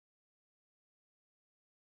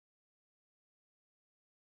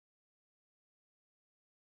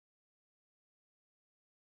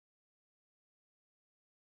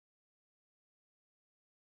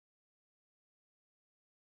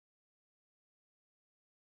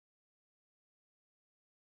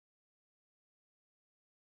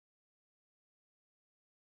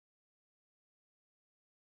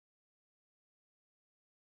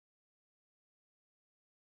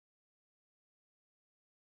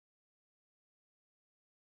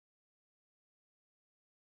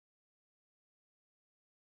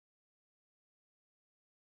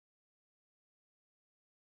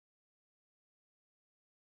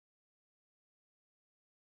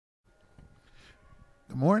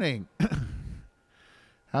Good morning.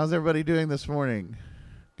 How's everybody doing this morning?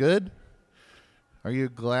 Good? Are you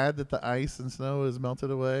glad that the ice and snow is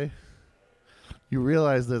melted away? You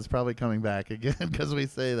realize that it's probably coming back again because we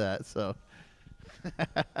say that. So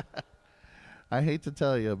I hate to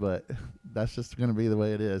tell you, but that's just going to be the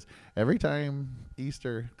way it is. Every time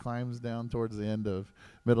Easter climbs down towards the end of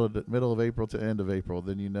middle of April to end of April,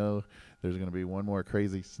 then you know there's going to be one more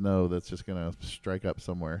crazy snow that's just going to strike up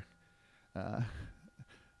somewhere. Uh,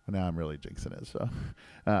 Now I'm really jinxing it.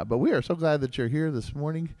 But we are so glad that you're here this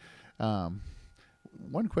morning. Um,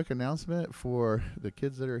 One quick announcement for the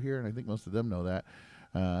kids that are here, and I think most of them know that.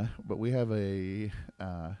 But we have a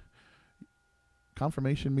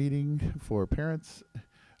confirmation meeting for parents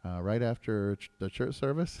right after the church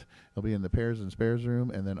service. It'll be in the pairs and spares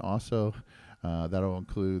room, and then also that'll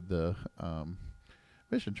include the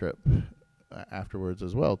mission trip afterwards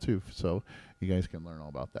as well too. So you guys can learn all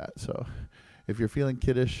about that. So if you're feeling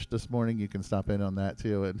kiddish this morning, you can stop in on that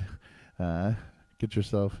too and get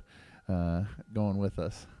yourself going with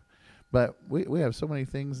us. But we have so many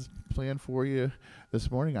things planned for you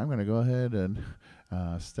this morning. I'm going to go ahead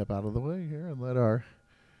and step out of the way here and let our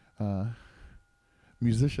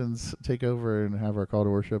musicians take over and have our call to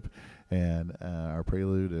worship and our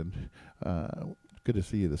prelude. And good to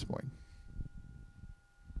see you this morning.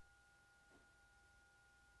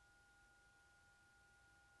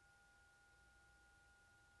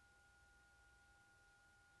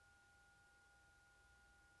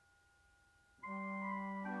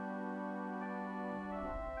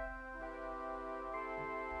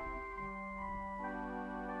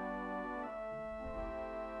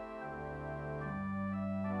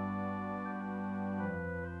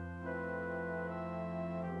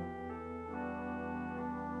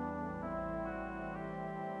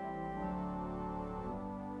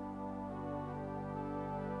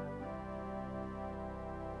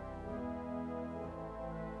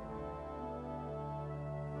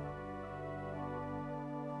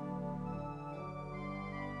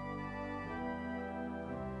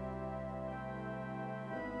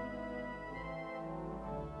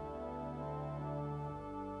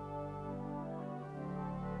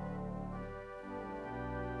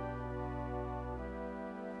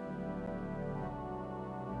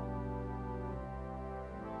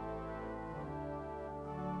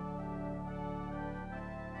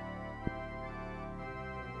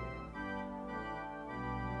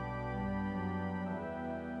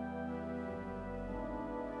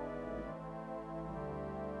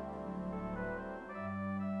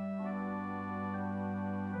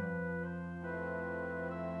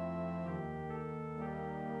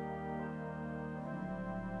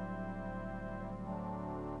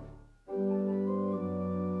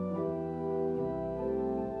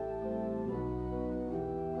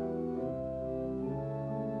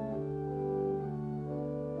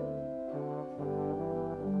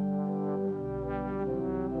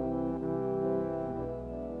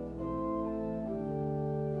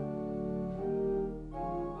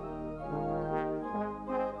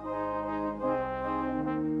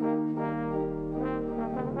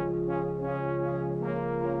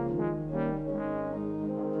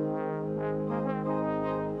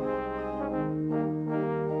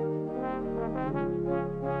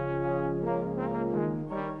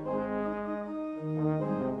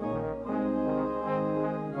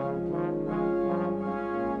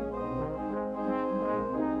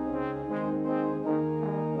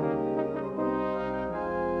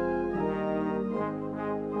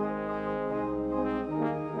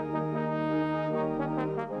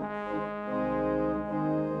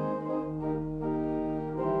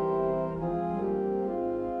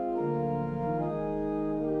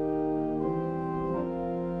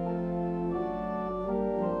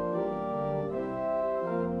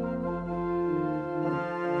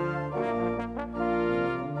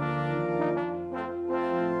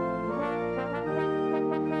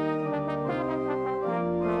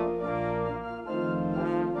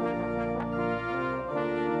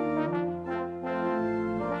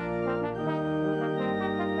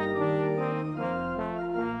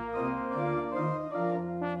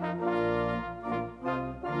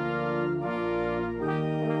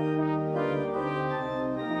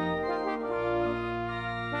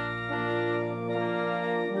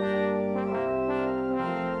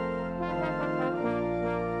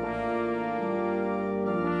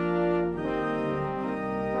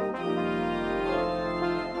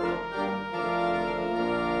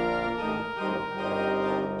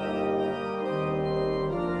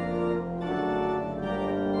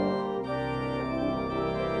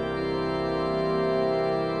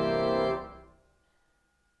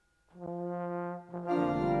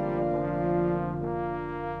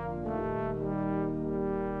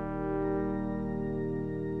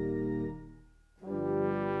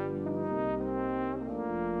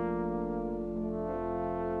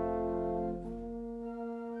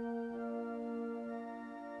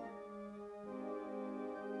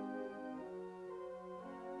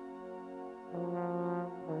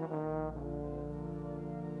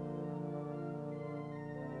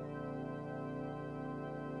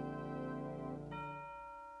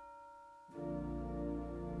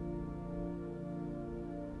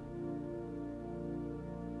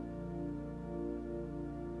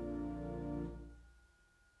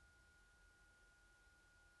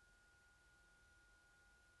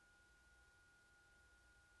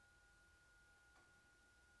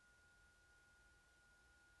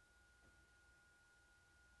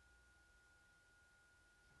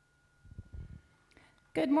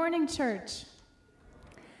 Good morning, church.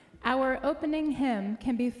 Our opening hymn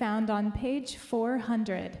can be found on page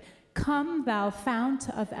 400, Come Thou Fount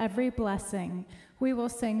of Every Blessing. We will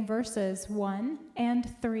sing verses 1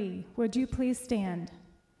 and 3. Would you please stand?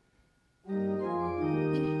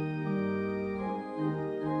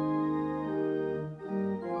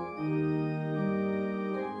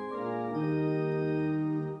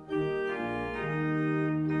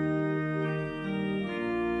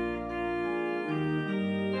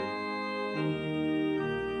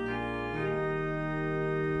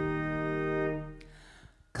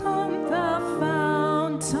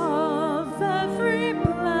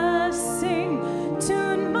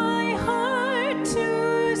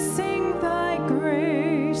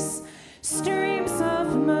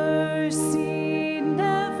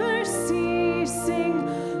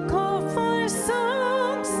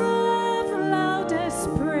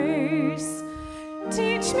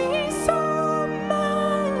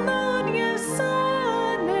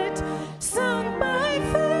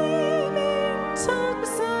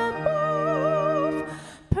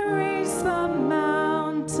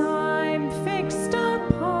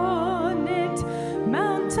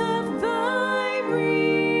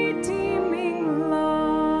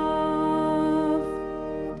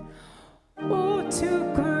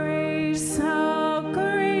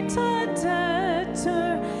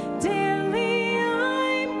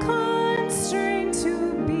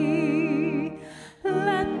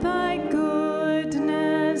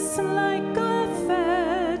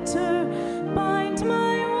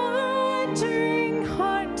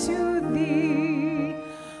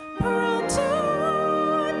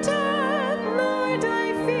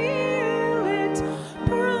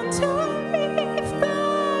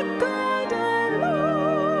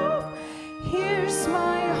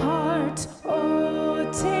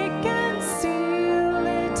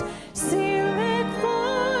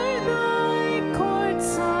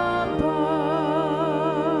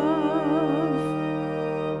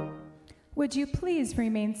 Would you please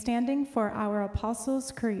remain standing for our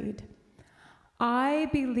Apostles' Creed? I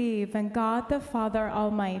believe in God the Father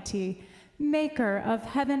Almighty, maker of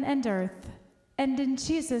heaven and earth, and in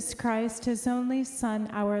Jesus Christ, his only Son,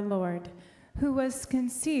 our Lord, who was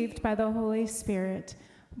conceived by the Holy Spirit,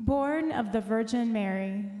 born of the Virgin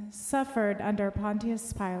Mary, suffered under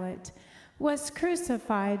Pontius Pilate, was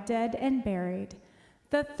crucified, dead, and buried.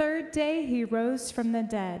 The third day he rose from the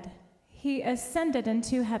dead. He ascended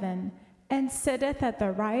into heaven, and sitteth at the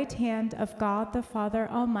right hand of God the Father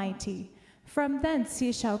Almighty. From thence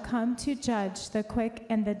he shall come to judge the quick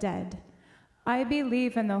and the dead. I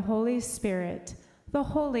believe in the Holy Spirit, the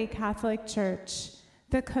Holy Catholic Church,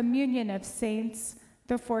 the communion of saints,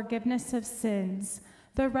 the forgiveness of sins,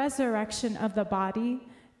 the resurrection of the body,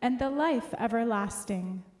 and the life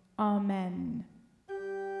everlasting. Amen.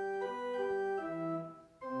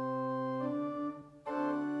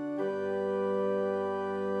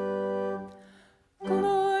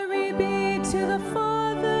 To the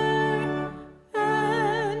Father,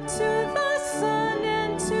 and to the Son,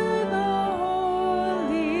 and to the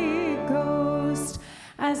Holy Ghost,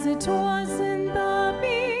 as it was in the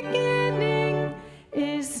beginning,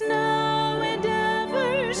 is now, and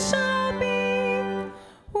ever shall be,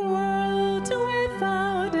 world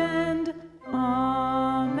without end.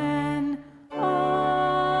 Amen.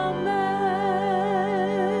 Amen.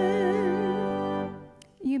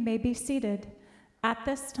 You may be seated. At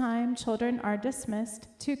this time, children are dismissed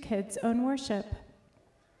to Kids Own Worship.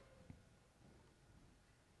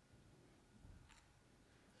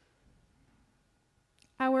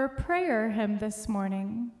 Our prayer hymn this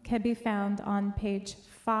morning can be found on page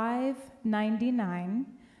 599,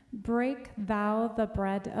 Break Thou the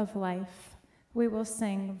Bread of Life. We will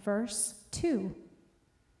sing verse 2.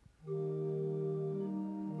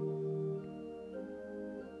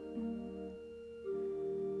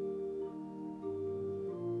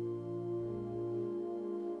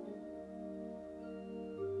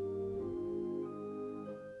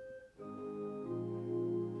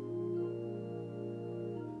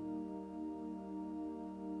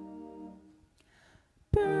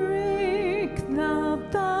 Break thou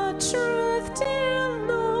the truth, dear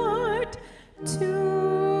Lord,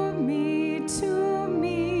 to me,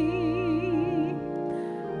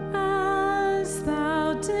 as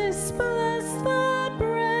thou didst bless the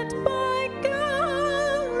bread by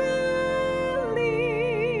Galilee.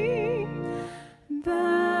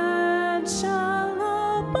 Then shall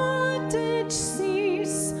all bondage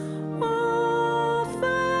cease, all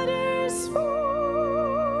fetters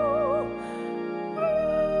fall,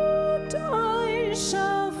 and I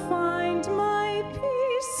shall find my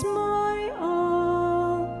peace, my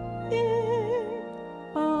all in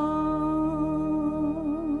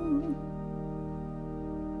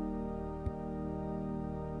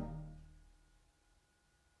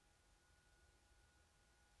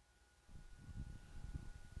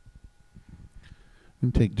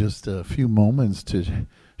And take just a few moments to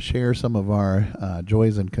share some of our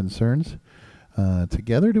joys and concerns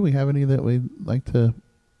together. Do we have any that we'd like to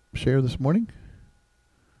share this morning?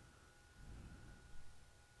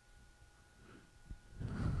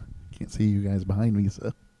 Can't see you guys behind me,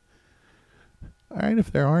 so. All right,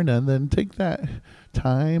 if there are none, then take that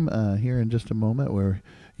time here in just a moment where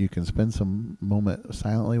you can spend some moment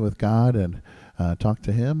silently with God and talk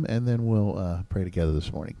to Him, and then we'll pray together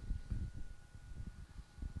this morning.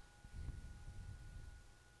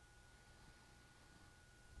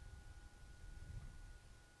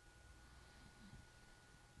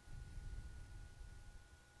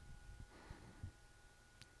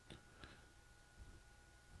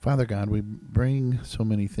 Father God, we bring so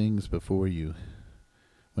many things before you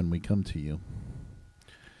when we come to you.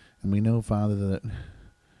 And we know, Father, that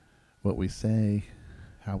what we say,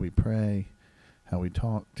 how we pray, how we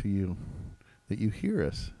talk to you, that you hear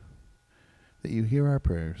us, that you hear our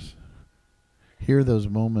prayers. Hear those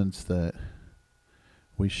moments that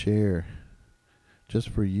we share just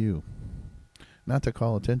for you. Not to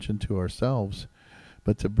call attention to ourselves,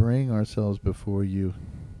 but to bring ourselves before you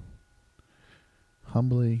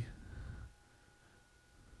humbly,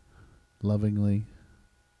 lovingly,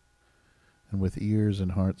 and with ears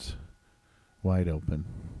and hearts wide open,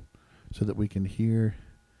 so that we can hear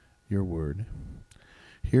your word.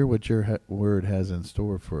 Hear what your word has in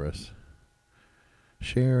store for us.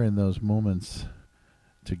 Share in those moments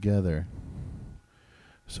together.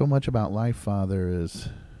 So much about life, Father, is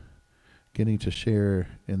getting to share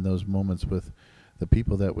in those moments with the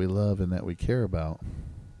people that we love and that we care about.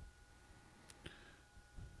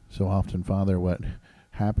 So often, Father, what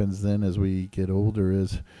happens then as we get older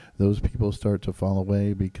is those people start to fall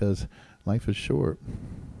away because life is short.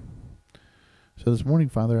 So this morning,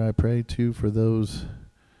 Father, I pray too for those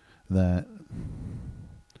that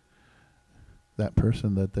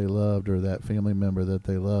person that they loved or that family member that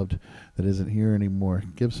they loved that isn't here anymore.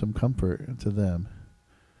 Give some comfort to them.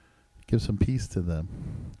 Give some peace to them.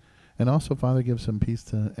 And also, Father, give some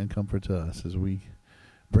peace and comfort to us as we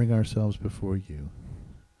bring ourselves before you.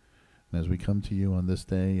 And as we come to you on this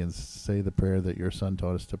day and say the prayer that your Son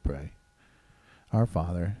taught us to pray. Our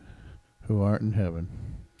Father, who art in heaven,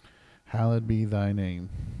 hallowed be thy name.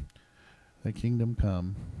 Thy kingdom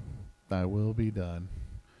come, thy will be done,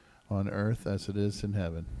 on earth as it is in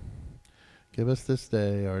heaven. Give us this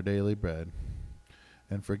day our daily bread,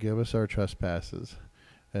 and forgive us our trespasses,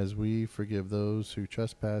 as we forgive those who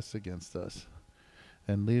trespass against us.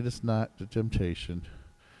 And lead us not to temptation,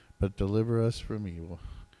 but deliver us from evil.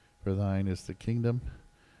 For thine is the kingdom,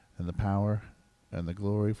 and the power, and the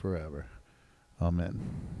glory forever. Amen.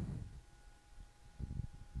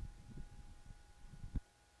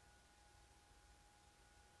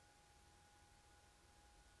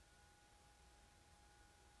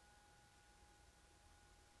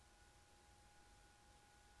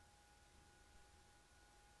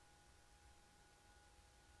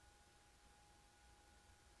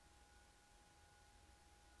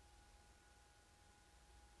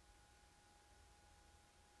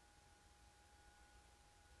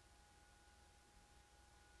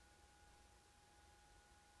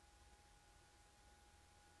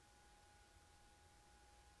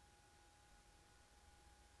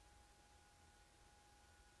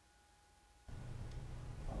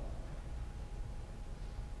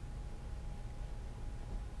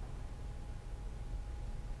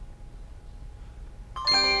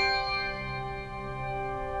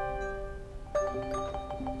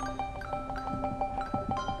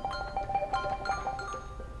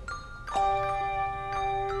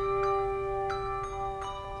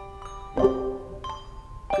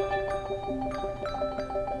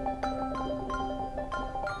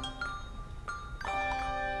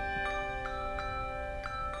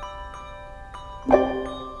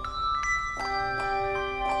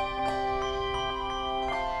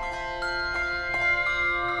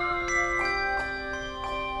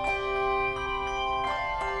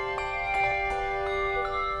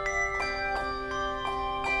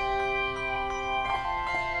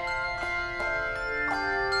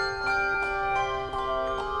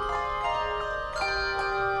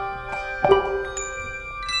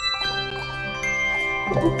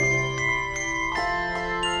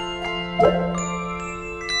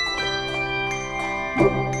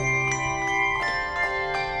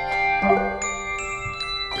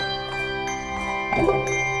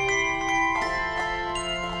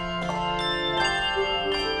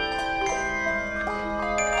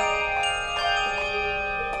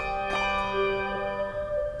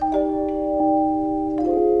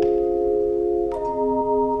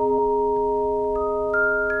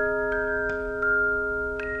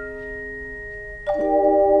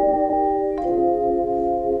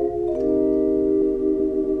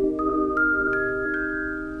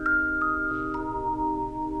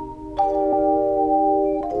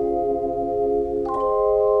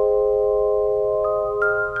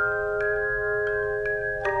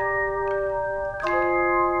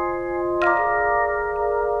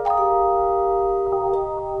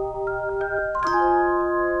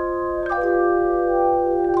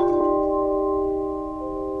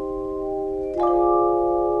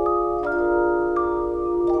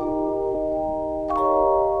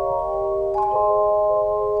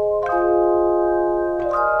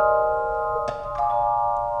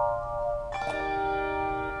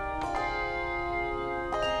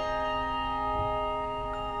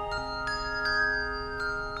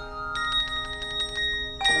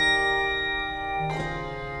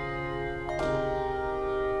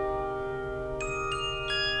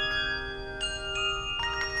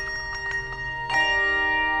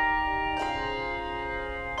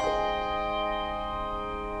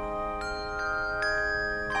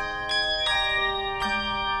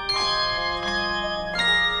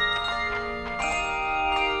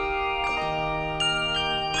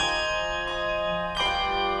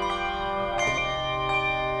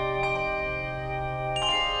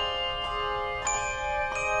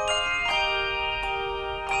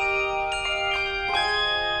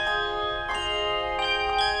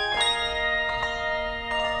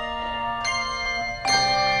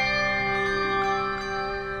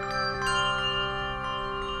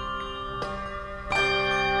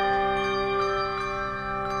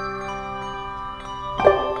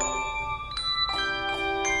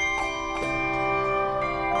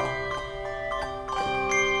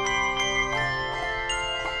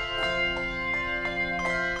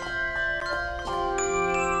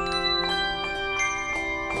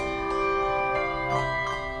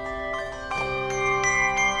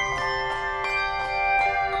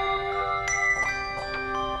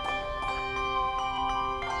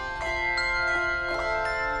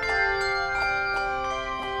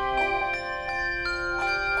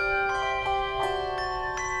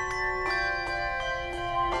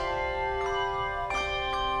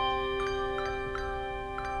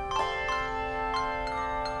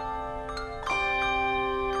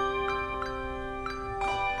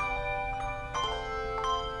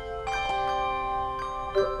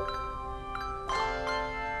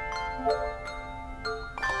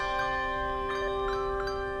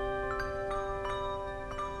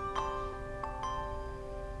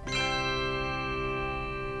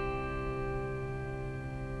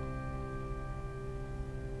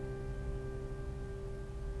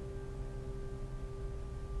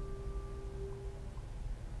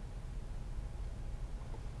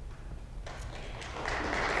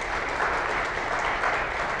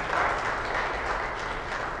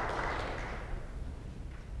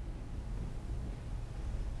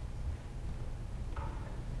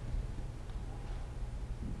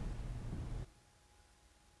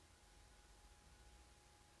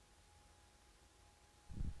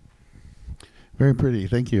 Very pretty.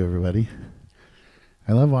 Thank you, everybody.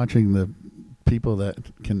 I love watching the people that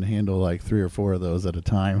can handle like 3 or 4 of those at a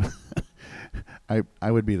time. I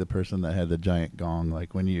would be the person that had the giant gong,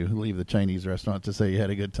 like when you leave the Chinese restaurant to say you had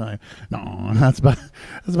a good time. No, that's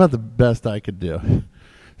about the best I could do.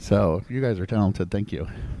 So if you guys are talented, thank you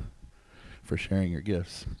for sharing your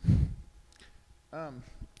gifts.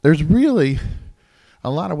 There's really a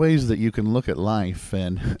lot of ways that you can look at life,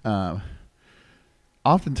 and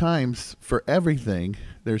oftentimes for everything,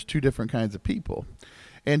 there's 2 different kinds of people.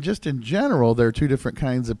 And just in general, there are 2 different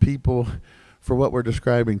kinds of people for what we're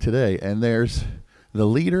describing today. And there's the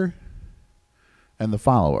leader and the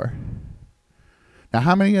follower. Now,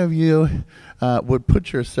 how many of you would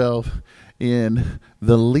put yourself in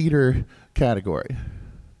the leader category?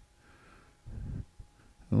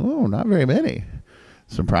 Oh, not very many.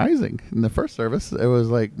 Surprising. In the first service, it was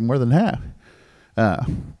like more than half.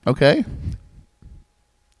 Okay.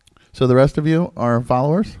 So the rest of you are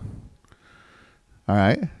followers? All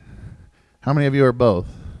right. How many of you are both?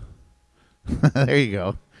 There you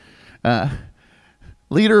go.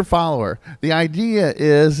 Leader, follower. The idea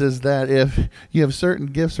is that if you have certain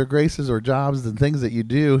gifts or graces or jobs and things that you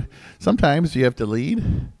do, sometimes you have to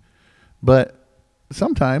lead, but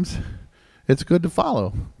sometimes it's good to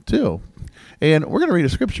follow too. And we're going to read a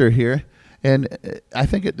scripture here, and I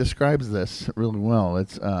think it describes this really well.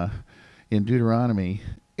 It's in Deuteronomy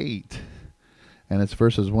 8, and it's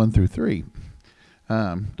verses 1 through 3.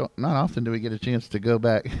 Not often do we get a chance to go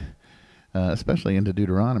back, especially into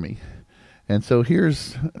Deuteronomy. And so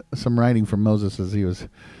here's some writing from Moses as he was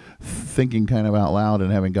thinking kind of out loud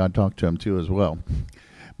and having God talk to him too as well.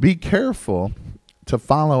 Be careful to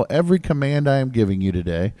follow every command I am giving you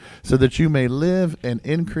today, so that you may live and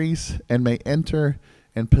increase and may enter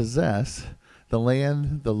and possess the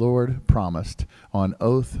land the Lord promised on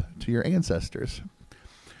oath to your ancestors.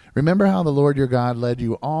 Remember how the Lord your God led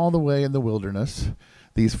you all the way in the wilderness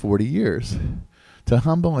these 40 years, to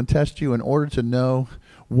humble and test you in order to know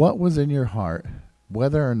what was in your heart,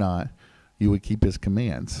 whether or not you would keep his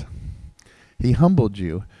commands. He humbled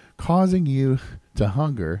you, causing you to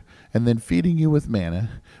hunger, and then feeding you with manna,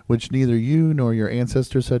 which neither you nor your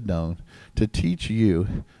ancestors had known, to teach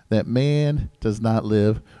you that man does not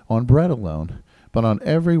live on bread alone, but on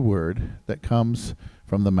every word that comes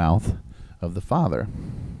from the mouth of the Father.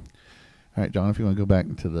 All right, John, if you want to go back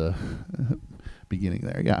to the beginning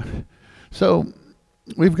there. Yeah. So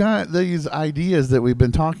we've got these ideas that we've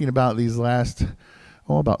been talking about these last,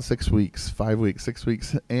 about 6 weeks, 5 weeks, 6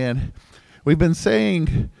 weeks. And we've been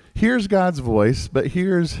saying, here's God's voice, but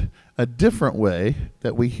here's a different way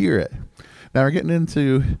that we hear it. Now we're getting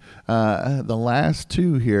into the last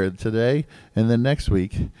 2 here today and then next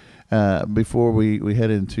week before we head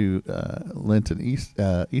into Lent and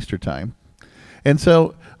Easter time. And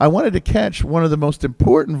so I wanted to catch one of the most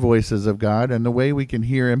important voices of God, and the way we can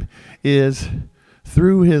hear him is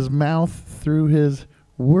through his mouth, through his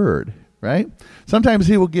word, right? Sometimes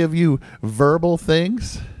he will give you verbal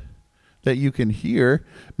things that you can hear,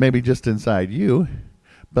 maybe just inside you,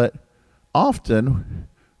 but often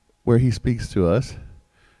where he speaks to us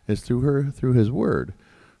is through his word,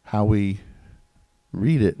 how we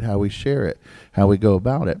read it, how we share it, how we go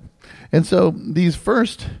about it. And so these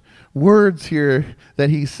first words here that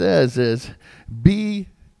he says is, be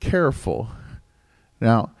careful.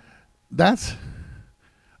 Now, that's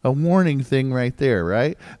a warning thing right there,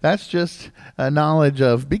 right? That's just a knowledge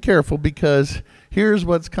of be careful, because here's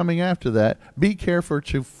what's coming after that. Be careful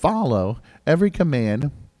to follow every command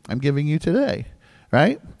I'm giving you today,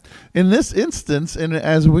 right? In this instance, and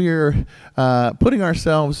as we're putting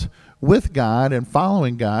ourselves with God and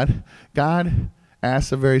following God, God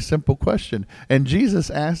asks a very simple question. And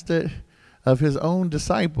Jesus asked it of his own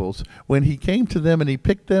disciples when he came to them and he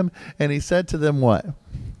picked them and he said to them what?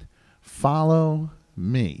 Follow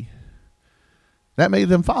me. That made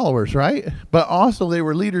them followers, right? But also they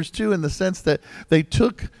were leaders too, in the sense that they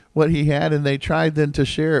took what he had and they tried then to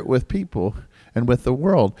share it with people and with the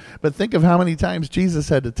world. But think of how many times Jesus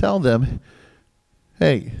had to tell them,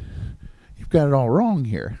 hey, you've got it all wrong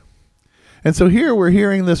here. And so here we're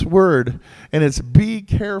hearing this word, and it's be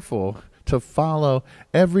careful to follow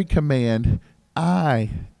every command I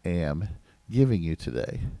am giving you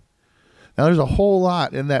today. Now, there's a whole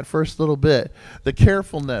lot in that first little bit. The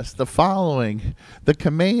carefulness, the following, the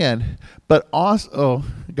command. But also,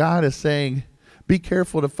 God is saying, be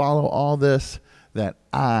careful to follow all this that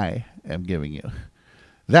I am giving you.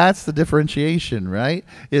 That's the differentiation, right?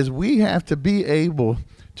 Is we have to be able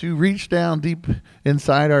to reach down deep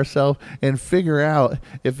inside ourselves and figure out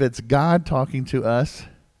if it's God talking to us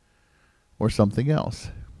or something else.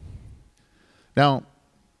 Now,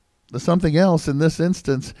 The something else in this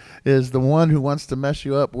instance is the one who wants to mess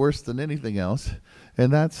you up worse than anything else,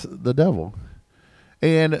 and that's the devil.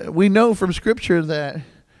 And we know from Scripture that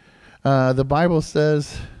the Bible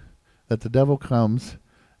says that the devil comes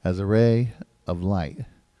as a ray of light,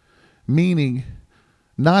 meaning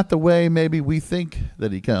not the way maybe we think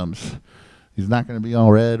that he comes. He's not going to be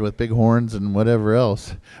all red with big horns and whatever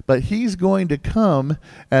else, but he's going to come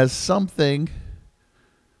as something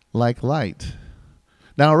like light.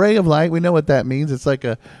 Now, a ray of light, we know what that means. It's like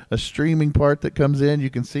a streaming part that comes in. You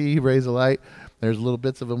can see rays of light. There's little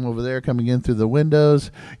bits of them over there coming in through the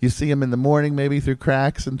windows. You see them in the morning, maybe through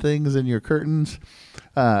cracks and things in your curtains.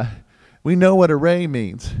 We know what a ray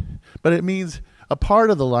means, but it means a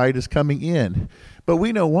part of the light is coming in. But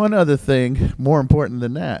we know one other thing more important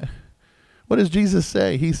than that. What does Jesus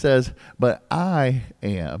say? He says, but I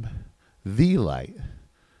am the light,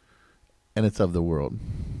 and it's of the world.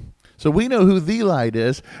 So we know who the light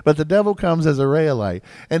is, but the devil comes as a ray of light.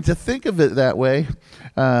 And to think of it that way,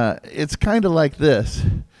 it's kind of like this.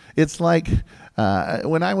 It's like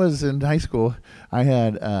when I was in high school, I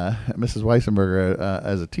had Mrs. Weissenberger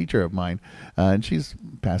as a teacher of mine, and she's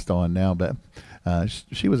passed on now, but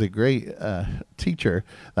she was a great teacher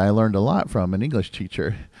that I learned a lot from, an English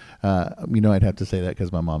teacher. I'd have to say that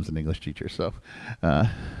because my mom's an English teacher. So,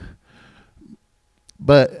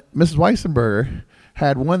 but Mrs. Weissenberger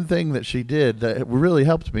had one thing that she did that really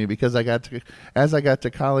helped me, because as I got to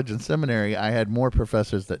college and seminary, I had more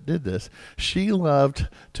professors that did this. She loved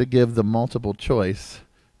to give the multiple choice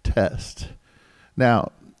test.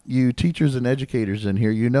 Now, you teachers and educators in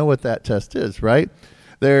here, you know what that test is, right?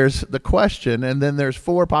 There's the question, and then there's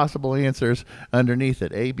 4 possible answers underneath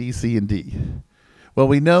it, A, B, C, and D. Well,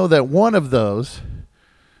 we know that one of those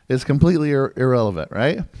is completely irrelevant,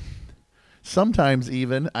 right? Sometimes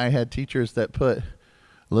even I had teachers that put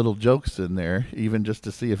little jokes in there, even just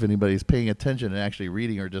to see if anybody's paying attention and actually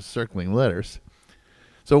reading or just circling letters.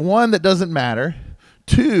 So 1, that doesn't matter.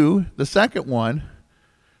 2, the second one,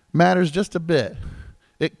 matters just a bit.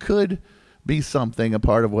 It could be something, a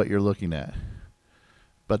part of what you're looking at.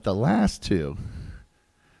 But the last 2,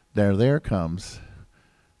 there comes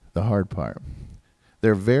the hard part.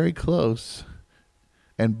 They're very close,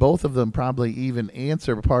 and both of them probably even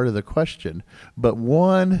answer part of the question. But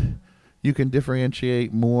one, you can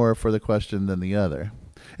differentiate more for the question than the other.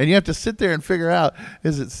 And you have to sit there and figure out,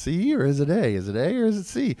 is it C or is it A? Is it A or is it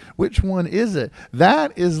C? Which one is it?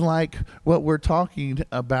 That is like what we're talking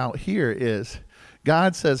about here is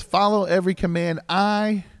God says, follow every command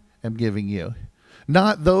I am giving you.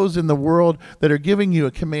 Not those in the world that are giving you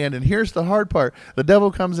a command. And here's the hard part. The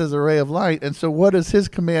devil comes as a ray of light. And so what does his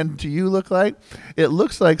command to you look like? It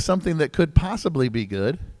looks like something that could possibly be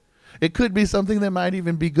good. It could be something that might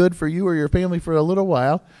even be good for you or your family for a little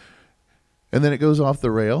while. And then it goes off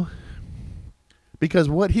the rail. Because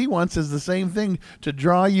what he wants is the same thing, to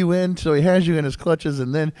draw you in so he has you in his clutches,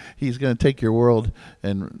 and then he's going to take your world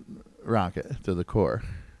and rock it to the core.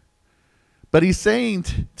 But he's saying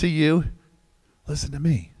to you, listen to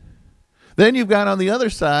me. Then you've got on the other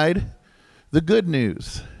side the good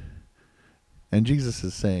news. And Jesus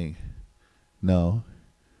is saying, no,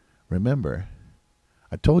 remember,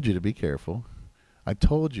 I told you to be careful. I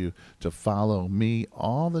told you to follow me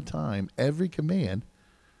all the time, every command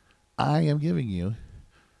I am giving you,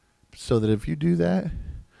 so that if you do that,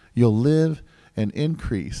 you'll live and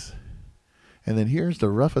increase. And then here's the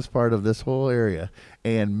roughest part of this whole area,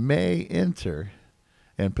 and may enter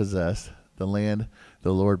and possess the land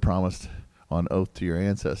the Lord promised on oath to your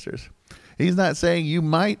ancestors. He's not saying you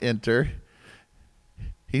might enter.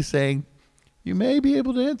 He's saying you may be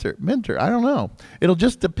able to enter. I don't know. It'll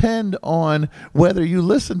just depend on whether you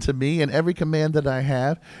listen to me and every command that I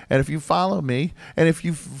have, and if you follow me, and if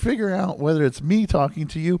you figure out whether it's me talking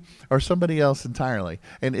to you or somebody else entirely.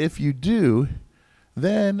 And if you do,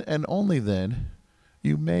 then and only then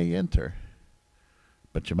you may enter.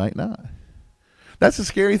 But you might not. That's a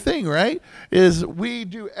scary thing, right? Is we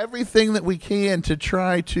do everything that we can to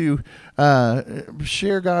try to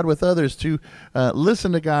share God with others, to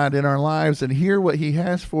listen to God in our lives and hear what he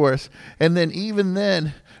has for us. And then even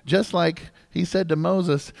then, just like he said to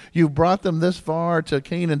Moses, you've brought them this far to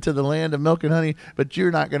Canaan, to the land of milk and honey, but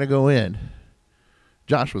you're not going to go in.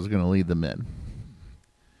 Joshua's going to lead them in.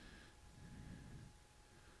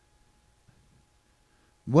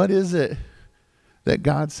 What is it that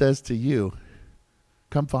God says to you?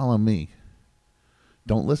 Come follow me.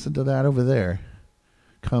 Don't listen to that over there.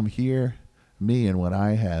 Come hear me and what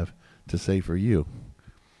I have to say for you.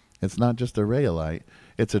 It's not just a ray of light.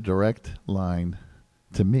 It's a direct line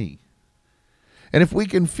to me. And if we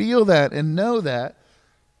can feel that and know that,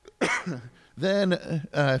 Then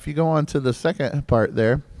if you go on to the second part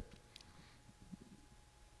there,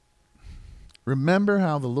 remember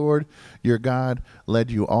how the Lord your God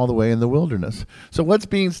led you all the way in the wilderness. So what's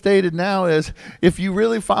being stated now is, if you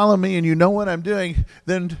really follow me and you know what I'm doing,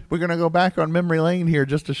 then we're going to go back on memory lane here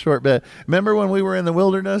just a short bit. Remember when we were in the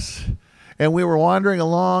wilderness and we were wandering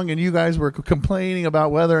along and you guys were complaining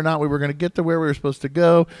about whether or not we were going to get to where we were supposed to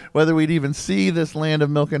go, whether we'd even see this land of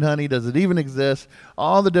milk and honey, does it even exist,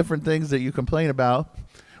 all the different things that you complain about.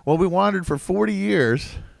 Well, we wandered for 40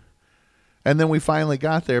 years. And then we finally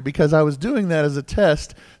got there because I was doing that as a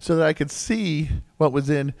test so that I could see what was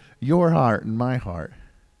in your heart and my heart.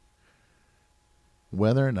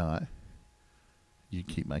 Whether or not you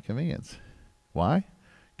keep my commands. Why?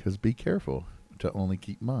 Because be careful to only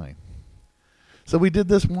keep mine. So we did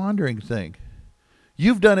this wandering thing.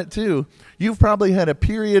 You've done it too. You've probably had a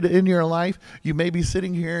period in your life. You may be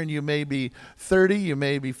sitting here and you may be 30, you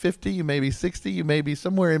may be 50, you may be 60, you may be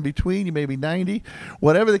somewhere in between, you may be 90,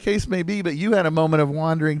 whatever the case may be, but you had a moment of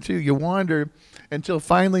wandering too. You wander until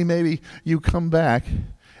finally maybe you come back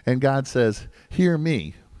and God says, hear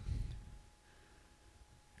me.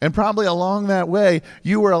 And probably along that way,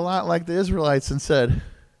 you were a lot like the Israelites and said,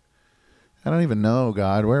 I don't even know,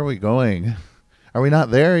 God, where are we going? Are we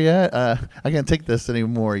not there yet? I can't take this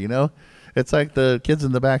anymore, you know? It's like the kids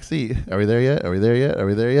in the back seat. Are we there yet? Are we there yet? Are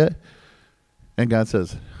we there yet? And God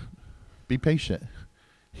says, be patient.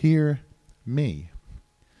 Hear me.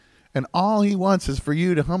 And all he wants is for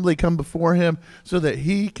you to humbly come before him so that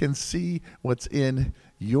he can see what's in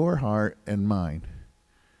your heart and mind.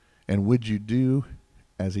 And would you do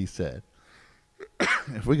as he said?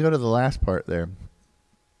 If we go to the last part there,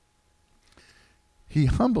 he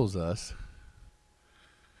humbles us,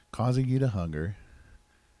 causing you to hunger,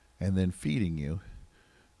 and then feeding you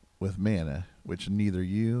with manna, which neither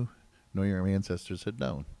you nor your ancestors had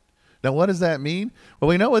known. Now, what does that mean? Well,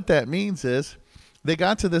 we know what that means is they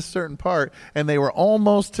got to this certain part, and they were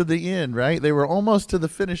almost to the end, right? They were almost to the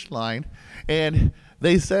finish line, and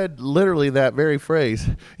they said literally that very phrase,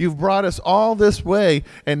 you've brought us all this way,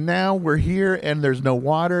 and now we're here, and there's no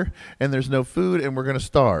water, and there's no food, and we're going to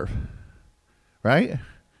starve, right?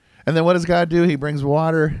 And then what does God do? He brings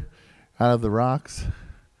water out of the rocks,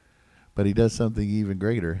 but he does something even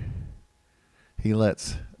greater. He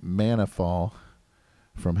lets manna fall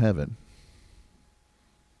from heaven.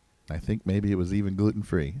 I think maybe it was even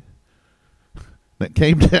gluten-free. That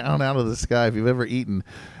came down out of the sky. If you've ever eaten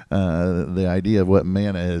the idea of what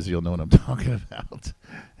manna is, you'll know what I'm talking about.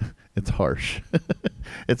 It's harsh.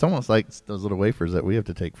 It's almost like those little wafers that we have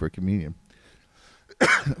to take for communion.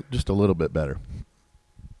 Just a little bit better.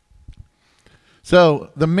 So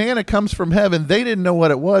the manna comes from heaven. They didn't know what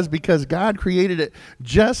it was because God created it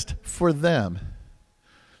just for them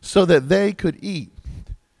so that they could eat.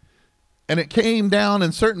 And it came down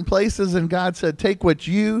in certain places, and God said, take what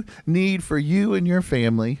you need for you and your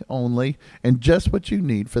family only, and just what you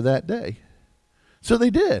need for that day. So they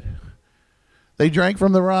did. They drank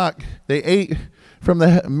from the rock. They ate from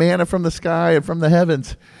the manna from the sky and from the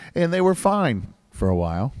heavens, and they were fine for a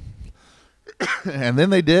while. And then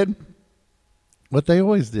they did what they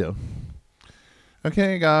always do.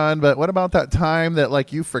 Okay, God, but what about that time that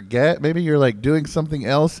like you forget? Maybe you're like doing something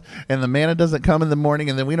else and the manna doesn't come in the morning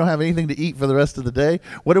and then we don't have anything to eat for the rest of the day.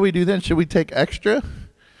 What do we do then? Should we take extra?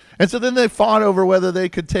 And so then they fought over whether they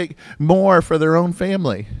could take more for their own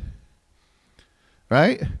family.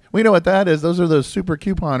 Right? We know what that is. Those are those super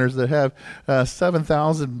couponers that have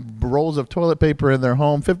 7,000 rolls of toilet paper in their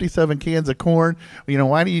home, 57 cans of corn. You know,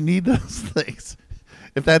 why do you need those things?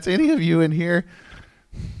 If that's any of you in here,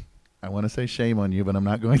 I want to say shame on you, but I'm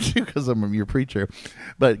not going to because I'm your preacher.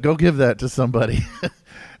 But go give that to somebody.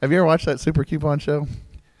 Have you ever watched that Super Coupon show?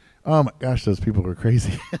 Oh my gosh, those people are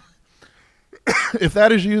crazy. If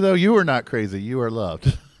that is you, though, you are not crazy. You are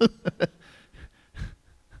loved.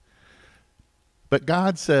 But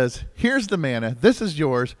God says, here's the manna. This is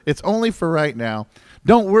yours. It's only for right now.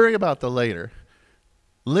 Don't worry about the later.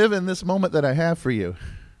 Live in this moment that I have for you.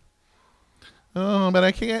 Oh, but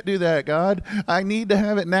I can't do that, God. I need to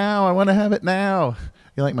have it now. I want to have it now.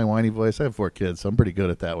 You like my whiny voice? I have 4 kids, so I'm pretty good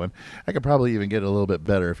at that one. I could probably even get it a little bit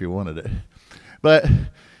better if you wanted it. But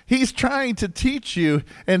he's trying to teach you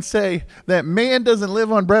and say that man doesn't live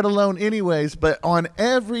on bread alone anyways, but on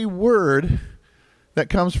every word that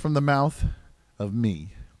comes from the mouth of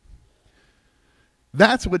me.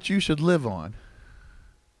 That's what you should live on.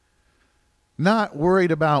 Not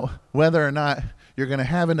worried about whether or not you're going to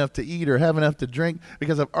have enough to eat or have enough to drink,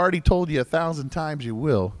 because I've already told you 1,000 times you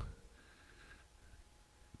will.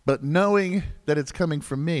 but knowing that it's coming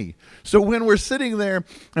from me. So when we're sitting there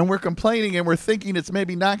and we're complaining and we're thinking it's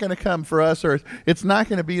maybe not going to come for us, or it's not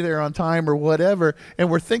going to be there on time or whatever, and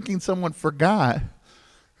we're thinking someone forgot,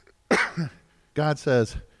 God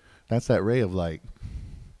says, that's that ray of light.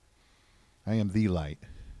 I am the light.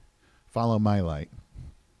 Follow my light.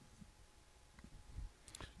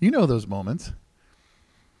 You know those moments.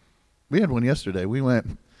 We had one yesterday. We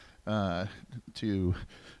went to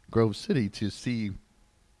Grove City to see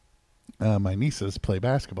my nieces play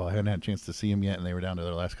basketball. I hadn't had a chance to see them yet, and they were down to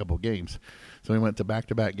their last couple of games. So we went to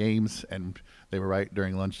back-to-back games, and they were right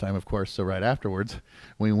during lunchtime, of course. So right afterwards,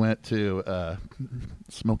 we went to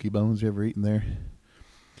Smoky Bones. You ever eaten there?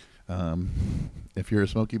 If you're a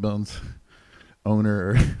Smoky Bones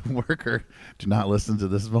owner or worker, do not listen to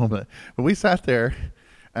this moment. But we sat there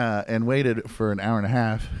and waited for an hour and a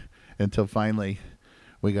half until finally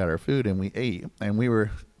we got our food and we ate. And we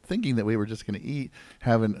were thinking that we were just going to eat,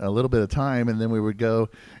 having a little bit of time, and then we would go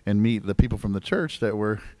and meet the people from the church that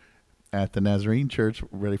were at the Nazarene church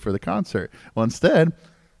ready for the concert. Well, instead,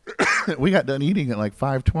 we got done eating at like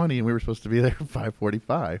 5:20, and we were supposed to be there at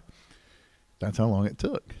 5:45. That's how long it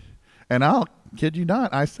took. And I'll kid you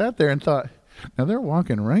not, I sat there and thought, now they're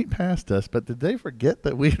walking right past us, but did they forget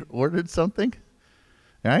that we ordered something?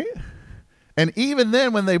 Right? And even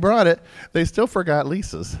then, when they brought it, they still forgot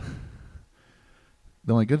Lisa's.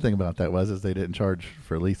 The only good thing about that is they didn't charge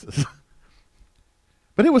for Lisa's.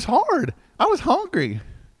 But it was hard. I was hungry.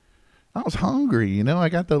 You know. I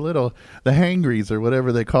got the hangries or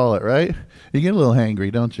whatever they call it, right? You get a little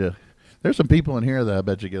hangry, don't you? There's some people in here that I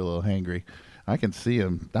bet you get a little hangry. I can see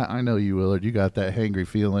them. I know you, Willard. You got that hangry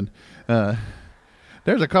feeling.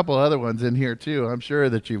 There's a couple other ones in here, too. I'm sure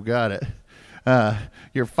that you've got it.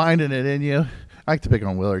 You're finding it in you. I like to pick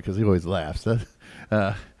on Willard because he always laughs.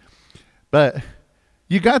 But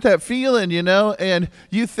you got that feeling, you know, and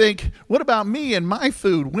you think, what about me and my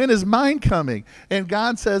food? When is mine coming? And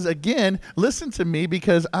God says, again, listen to me,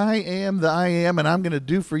 because I am the I am, and I'm going to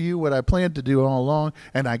do for you what I planned to do all along,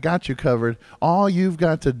 and I got you covered. All you've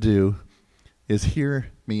got to do is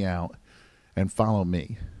hear me out and follow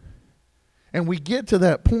me. And we get to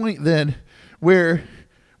that point then where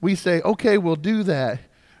we say, okay, we'll do that.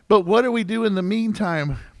 But what do we do in the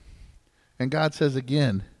meantime? And God says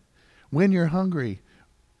again, when you're hungry,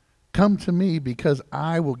 come to me, because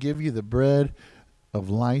I will give you the bread of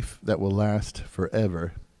life that will last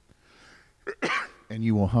forever. And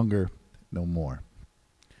you will hunger no more.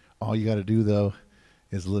 All you got to do, though,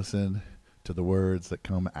 is listen to the words that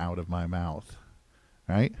come out of my mouth.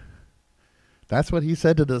 Right? That's what he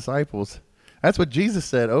said to the disciples. That's what Jesus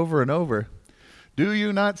said over and over. Do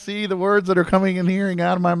you not see the words that are coming and hearing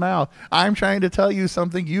out of my mouth? I'm trying to tell you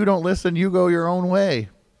something. You don't listen. You go your own way.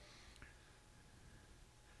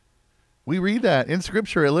 We read that in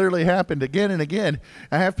Scripture. It literally happened again and again.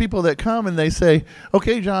 I have people that come and they say,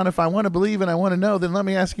 okay, John, if I want to believe and I want to know, then let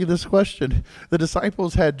me ask you this question. The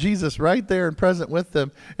disciples had Jesus right there and present with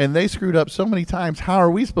them, and they screwed up so many times. How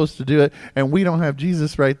are we supposed to do it? And we don't have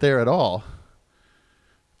Jesus right there at all.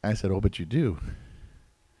 I said, oh, but you do.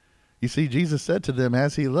 You see, Jesus said to them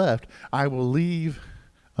as he left, I will leave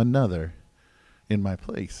another in my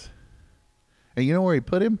place. And you know where he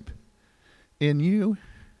put him? In you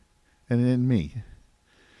and in me.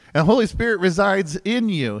 And the Holy Spirit resides in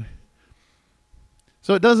you.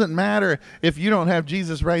 So it doesn't matter if you don't have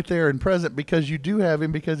Jesus right there and present, because you do have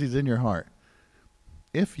him, because he's in your heart.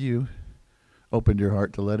 If you opened your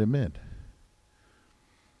heart to let him in.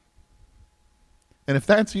 And if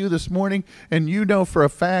that's you this morning, and you know for a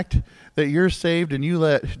fact that you're saved and you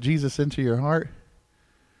let Jesus into your heart,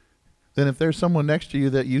 then if there's someone next to you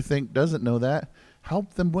that you think doesn't know that,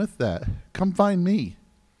 help them with that. Come find me.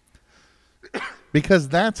 Because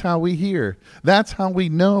that's how we hear. That's how we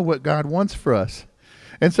know what God wants for us.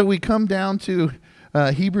 And so we come down to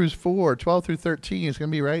Hebrews 4, 12 through 13. It's going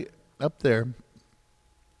to be right up there.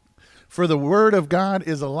 For the word of God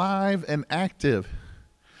is alive and active.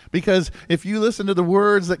 Because if you listen to the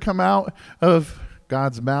words that come out of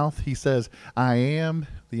God's mouth, he says, I am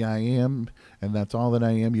the I am, and that's all that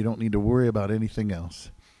I am. You don't need to worry about anything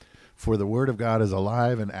else. For the word of God is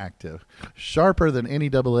alive and active, sharper than any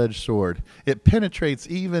double-edged sword. It penetrates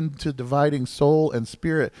even to dividing soul and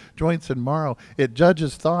spirit, joints and marrow. It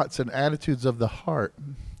judges thoughts and attitudes of the heart.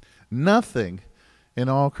 Nothing in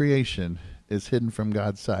all creation is hidden from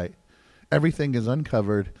God's sight. Everything is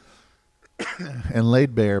uncovered and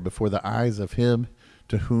laid bare before the eyes of him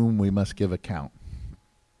to whom we must give account.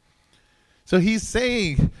 So he's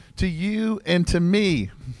saying to you and to me,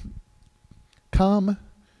 come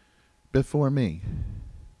before me.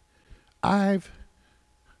 I've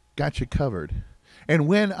got you covered. And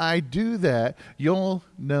when I do that, you'll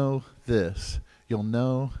know this. You'll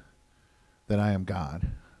know that I am God.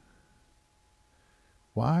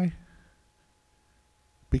 Why?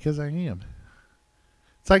 Because I am.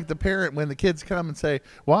 It's like the parent when the kids come and say,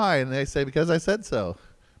 why? And they say, because I said so.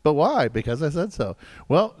 But why? Because I said so.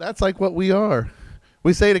 Well, that's like what we are.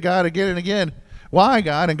 We say to God again and again, why,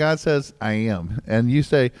 God? And God says, I am. And you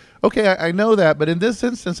say, okay, I know that, but in this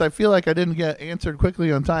instance, I feel like I didn't get answered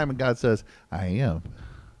quickly on time. And God says, I am.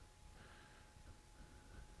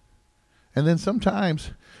 And then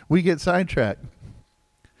sometimes we get sidetracked.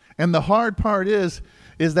 And the hard part is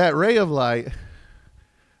that ray of light,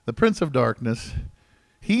 the Prince of Darkness,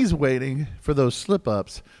 he's waiting for those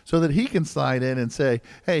slip-ups so that he can slide in and say,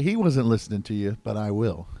 hey, he wasn't listening to you, but I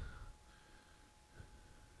will.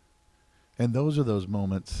 And those are those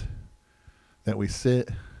moments that we sit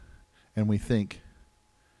and we think,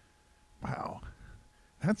 wow,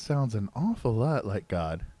 that sounds an awful lot like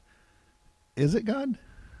God. Is it God?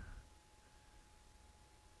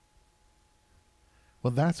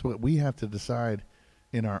 Well, that's what we have to decide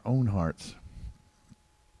in our own hearts.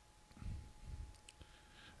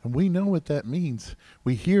 And we know what that means.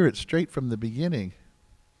 We hear it straight from the beginning.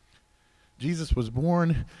 Jesus was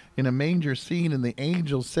born in a manger scene, and the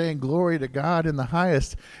angels saying, glory to God in the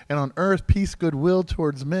highest, and on earth peace, goodwill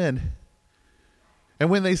towards men. And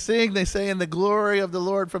when they sing, they say, and the glory of the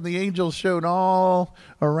Lord from the angels shone all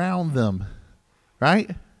around them. Right?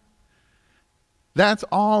 That's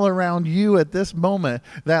all around you at this moment.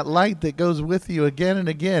 That light that goes with you again and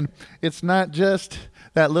again. It's not just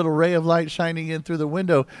that little ray of light shining in through the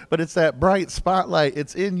window, but it's that bright spotlight.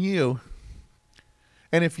 It's in you.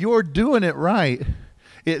 And if you're doing it right,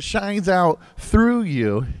 it shines out through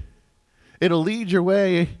you. It'll lead your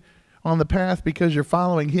way on the path because you're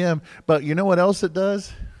following him. But you know what else it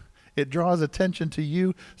does? It draws attention to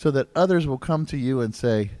you so that others will come to you and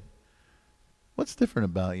say, what's different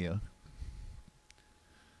about you?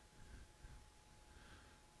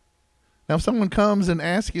 Now, if someone comes and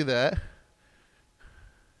asks you that,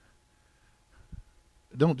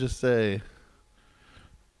 don't just say,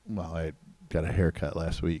 well, I got a haircut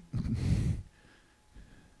last week. If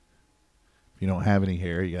you don't have any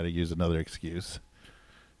hair, you got to use another excuse.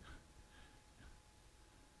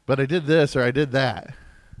 But I did this or I did that.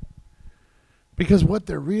 Because what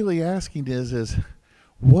they're really asking is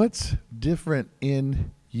what's different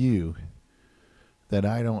in you that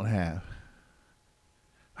I don't have?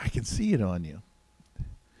 I can see it on you.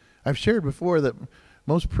 I've shared before that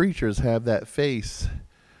most preachers have that face,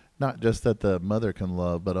 not just that the mother can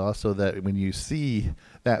love, but also that when you see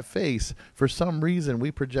that face, for some reason we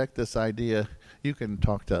project this idea, you can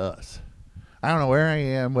talk to us. I don't know where I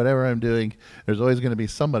am, whatever I'm doing, there's always going to be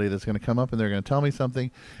somebody that's going to come up and they're going to tell me something,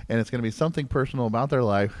 and it's going to be something personal about their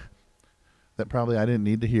life that probably I didn't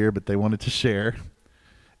need to hear, but they wanted to share,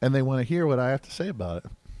 and they want to hear what I have to say about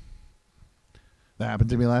it. That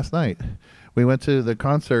happened to me last night. We went to the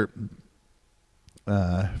concert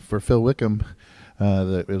for Phil Wickham.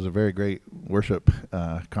 It was a very great worship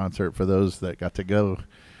concert for those that got to go.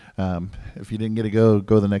 If you didn't get to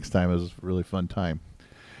go the next time. It was a really fun time.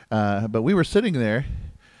 But we were sitting there,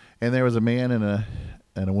 and there was a man and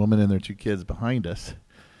a woman and their two kids behind us.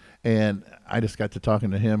 And I just got to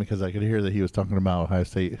talking to him because I could hear that he was talking about Ohio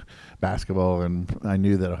State basketball, and I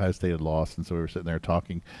knew that Ohio State had lost, and so we were sitting there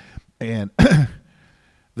talking. And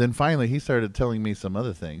then finally he started telling me some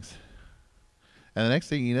other things. And the next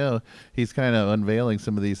thing you know, he's kind of unveiling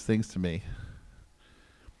some of these things to me.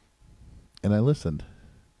 And I listened.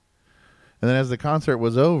 And then as the concert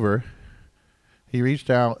was over, he reached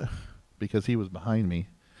out because he was behind me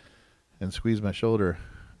and squeezed my shoulder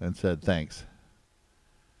and said, thanks.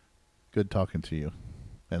 Good talking to you.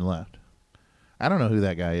 And left. I don't know who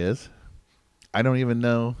that guy is. I don't even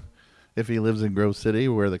know if he lives in Grove City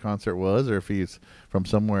where the concert was or if he's from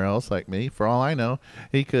somewhere else like me. For all I know,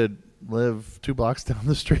 he could live 2 blocks down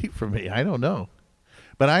the street from me. I don't know.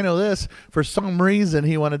 But I know this. For some reason,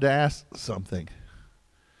 he wanted to ask something.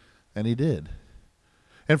 And he did.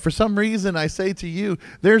 And for some reason, I say to you,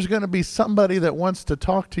 there's going to be somebody that wants to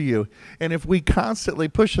talk to you. And if we constantly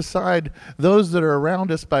push aside those that are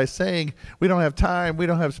around us by saying, we don't have time, we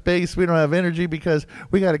don't have space, we don't have energy because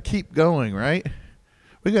we got to keep going, right?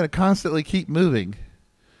 We got to constantly keep moving.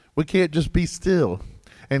 We can't just be still.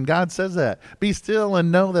 And God says that. Be still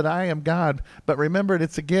and know that I am God. But remember,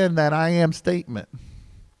 it's again that I am statement.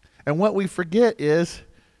 And what we forget is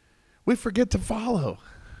we forget to follow.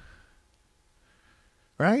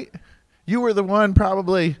 Right? You were the one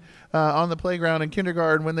probably on the playground in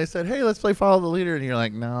kindergarten when they said, hey, let's play follow the leader. And you're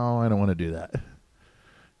like, no, I don't want to do that.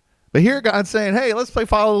 But here God's saying, hey, let's play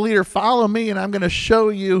follow the leader. Follow me, and I'm going to show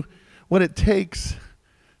you what it takes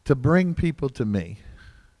to bring people to me.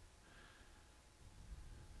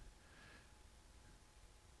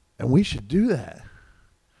 And we should do that.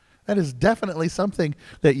 That is definitely something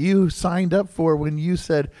that you signed up for when you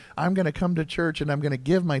said, I'm going to come to church and I'm going to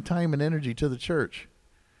give my time and energy to the church.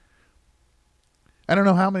 I don't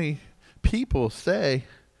know how many people say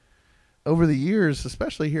over the years,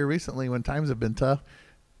 especially here recently when times have been tough,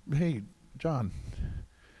 hey, John,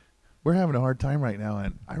 we're having a hard time right now,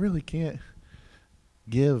 and I really can't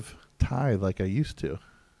give tithe like I used to.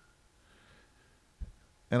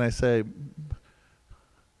 And I say,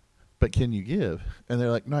 but can you give? And they're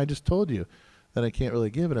like, no, I just told you that I can't really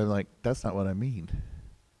give it. I'm like, that's not what I mean.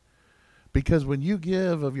 Because when you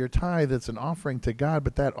give of your tithe, it's an offering to God,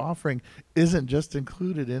 but that offering isn't just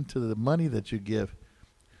included into the money that you give,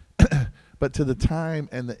 but to the time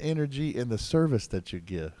and the energy and the service that you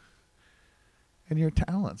give. And your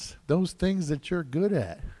talents, those things that you're good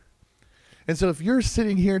at. And so if you're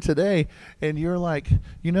sitting here today and you're like,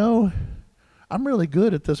 you know, I'm really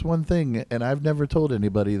good at this one thing and I've never told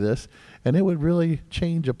anybody this, and it would really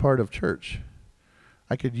change a part of church.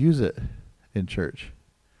 I could use it in church.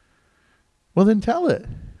 Well, then tell it.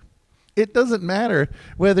 It doesn't matter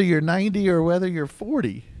whether you're 90 or whether you're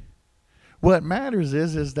 40. What matters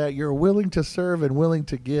is that you're willing to serve and willing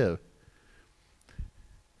to give.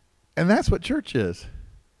 And that's what church is.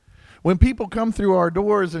 When people come through our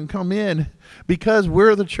doors and come in, because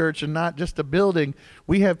we're the church and not just a building,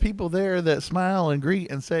 we have people there that smile and greet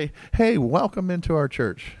and say, hey, welcome into our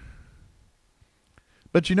church.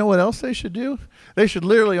 But you know what else they should do? They should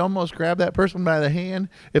literally almost grab that person by the hand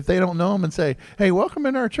if they don't know them and say, hey, welcome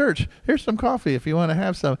into our church. Here's some coffee if you want to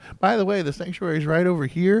have some. By the way, the sanctuary is right over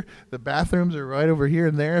here. The bathrooms are right over here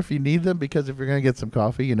and there if you need them, because if you're going to get some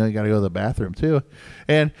coffee, you know you got to go to the bathroom too.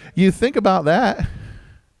 And you think about that.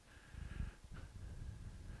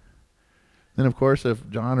 Then, of course, if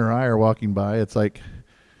John or I are walking by, it's like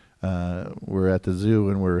we're at the zoo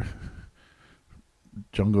and we're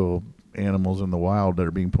jungle animals in the wild that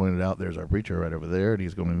are being pointed out. There's our preacher right over there, and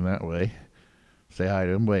he's going that way. Say hi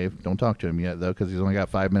to him, wave. Don't talk to him yet, though, because he's only got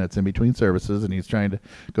 5 minutes in between services, and he's trying to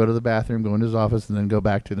go to the bathroom, go into his office, and then go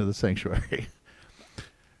back into the sanctuary.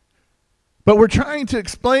 But we're trying to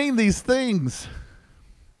explain these things.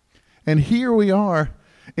 And here we are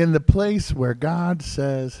in the place where God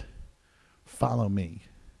says, follow me.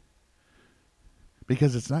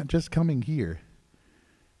 Because it's not just coming here.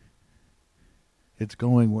 It's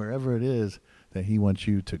going wherever it is that he wants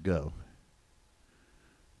you to go.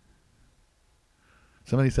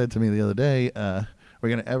 Somebody said to me the other day, we're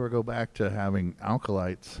going to ever go back to having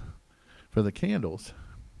alkalights for the candles.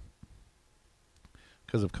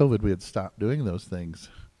 Because of COVID, we had stopped doing those things.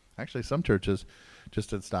 Actually, some churches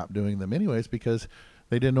just had stopped doing them anyways because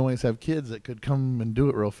they didn't always have kids that could come and do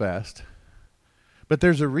it real fast. But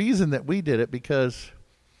there's a reason that we did it, because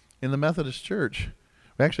in the Methodist church,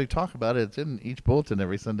 we actually talk about it. It's in each bulletin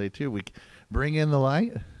every Sunday too. We bring in the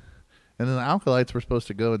light, and then the alkalights were supposed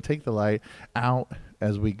to go and take the light out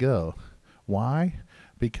as we go. Why?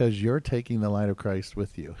 Because you're taking the light of Christ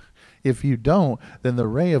with you. If you don't, then the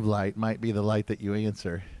ray of light might be the light that you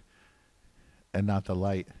answer, and not the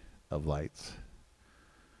light of lights.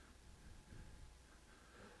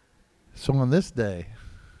 So on this day,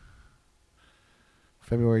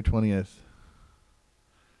 February 20th,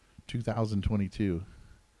 2022,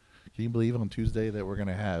 can you believe on Tuesday that we're going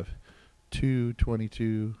to have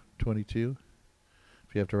 2/22/22?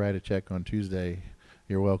 If you have to write a check on Tuesday,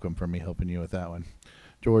 you're welcome for me helping you with that one.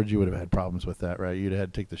 George, you would have had problems with that, right? You'd have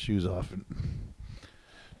had to take the shoes off.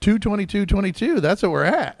 2/22/22, that's what we're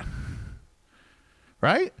at.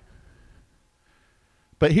 Right?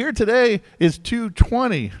 But here today is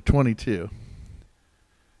 2/20/22.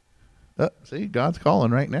 See, God's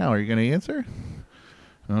calling right now. Are you going to answer?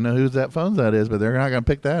 I don't know whose that phone that is, but they're not going to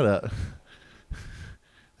pick that up.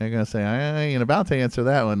 They're going to say, I ain't about to answer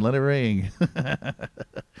that one. Let it ring.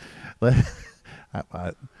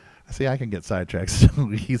 See, I can get sidetracked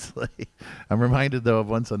so easily. I'm reminded, though, of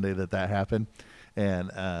one Sunday that happened.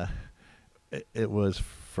 And it was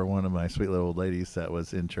for one of my sweet little old ladies that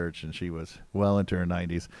was in church, and she was well into her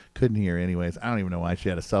 90s. Couldn't hear anyways. I don't even know why she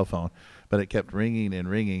had a cell phone, but it kept ringing and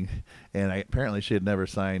ringing. And apparently she had never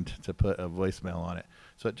signed to put a voicemail on it.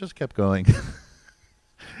 So it just kept going.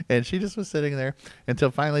 And she just was sitting there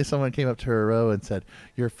until finally someone came up to her row and said,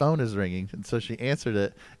 your phone is ringing. And so she answered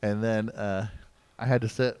it. And then I had to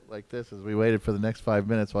sit like this as we waited for the next 5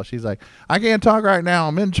 minutes while she's like, I can't talk right now.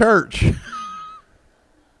 I'm in church.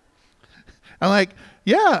 I'm like,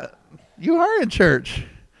 yeah, you are in church.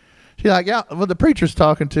 She's like, yeah, well, the preacher's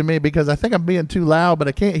talking to me because I think I'm being too loud, but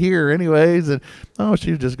I can't hear her anyways. And oh, she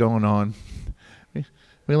was just going on.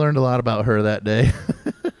 We learned a lot about her that day.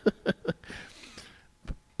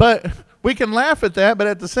 But we can laugh at that, but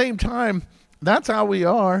at the same time, that's how we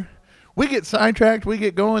are. We get sidetracked, we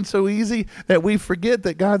get going so easy that we forget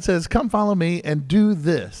that God says, come follow me and do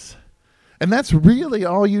this. And that's really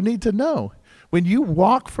all you need to know. When you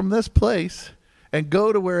walk from this place and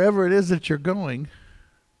go to wherever it is that you're going,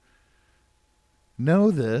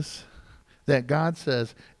 know this, that God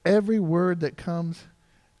says, every word that comes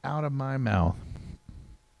out of my mouth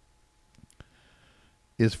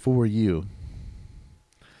is for you.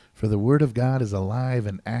 For the word of God is alive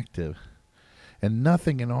and active, and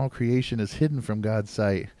nothing in all creation is hidden from God's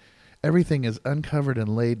sight. Everything is uncovered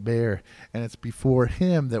and laid bare, and it's before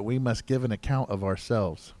him that we must give an account of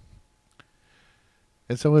ourselves.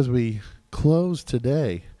 And so as we close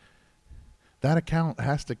today, that account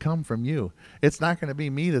has to come from you. It's not going to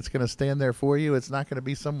be me that's going to stand there for you. It's not going to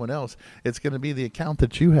be someone else. It's going to be the account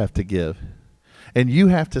that you have to give. And you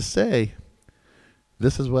have to say,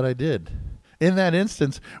 this is what I did. In that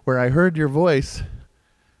instance where I heard your voice,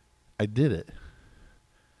 I did it.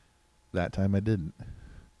 That time I didn't.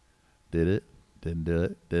 Did it, didn't do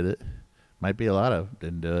it, did it. Might be a lot of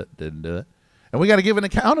didn't do it, didn't do it. And we got to give an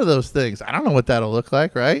account of those things. I don't know what that'll look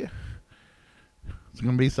like, right? It's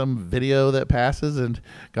going to be some video that passes and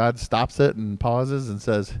God stops it and pauses and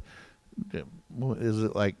says, is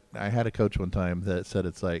it like, I had a coach one time that said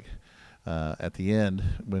it's like, at the end,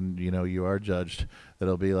 when you are judged,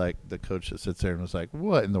 it'll be like the coach that sits there and was like,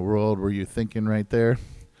 what in the world were you thinking right there?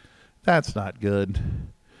 That's not good.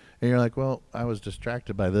 And you're like, well, I was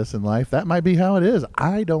distracted by this in life. That might be how it is.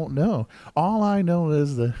 I don't know. All I know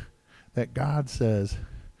is that God says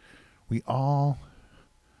we all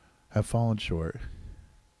have fallen short.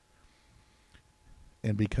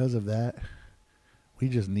 And because of that, we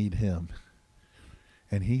just need him.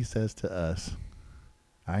 And he says to us,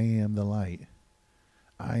 I am the light.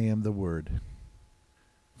 I am the word.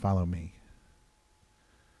 Follow me.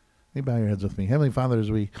 Let me bow your heads with me. Heavenly Father, as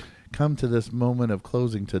we come to this moment of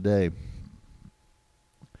closing today,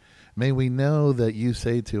 may we know that you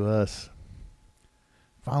say to us,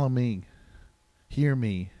 follow me, hear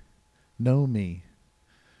me, know me,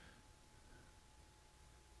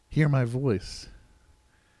 hear my voice.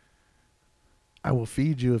 I will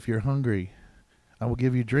feed you if you're hungry. I will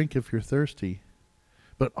give you drink if you're thirsty.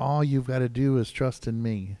 But all you've got to do is trust in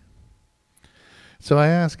me. So I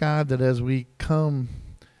ask God that as we come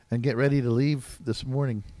and get ready to leave this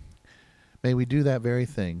morning, may we do that very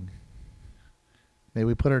thing. May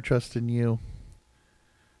we put our trust in you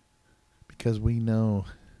because we know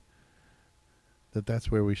that that's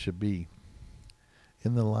where we should be,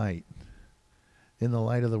 in the light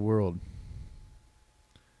of the world.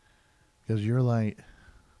 Because your light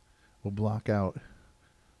will block out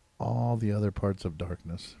all the other parts of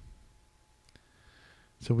darkness.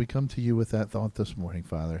 So we come to you with that thought this morning,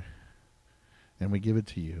 Father, and we give it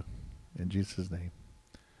to you. In Jesus' name,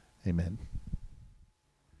 amen.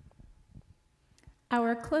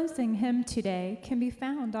 Our closing hymn today can be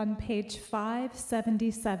found on page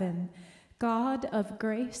 577, God of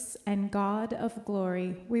Grace and God of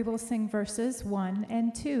Glory. We will sing verses 1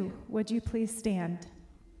 and 2. Would you please stand?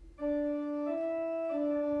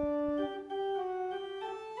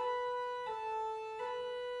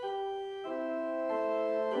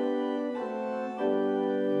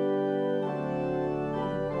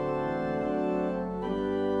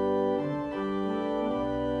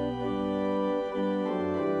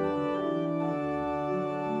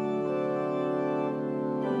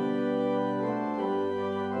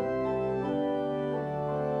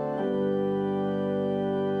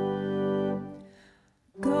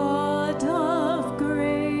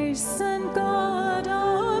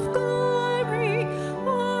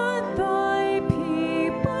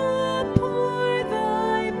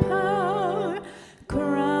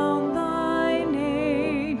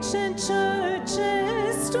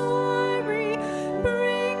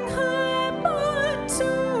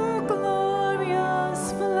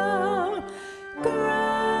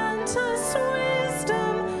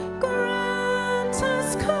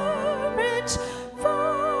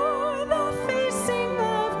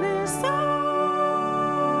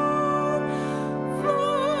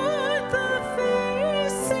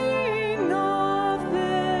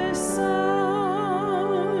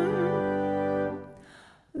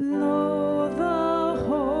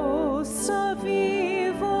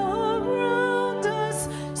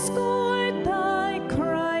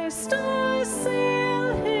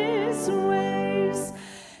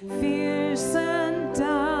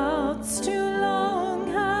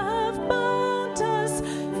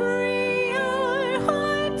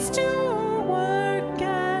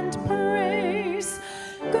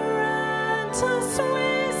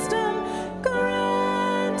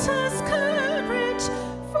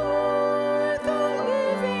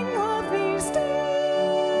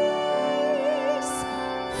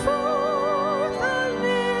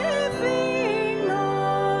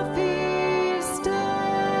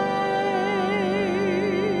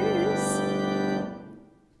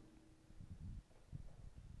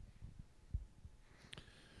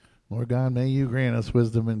 Lord God, may you grant us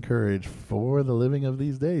wisdom and courage for the living of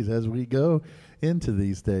these days as we go into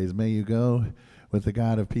these days. May you go with the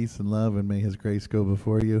God of peace and love, and may his grace go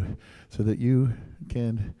before you so that you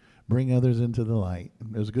can bring others into the light.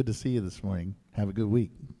 It was good to see you this morning. Have a good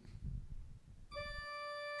week.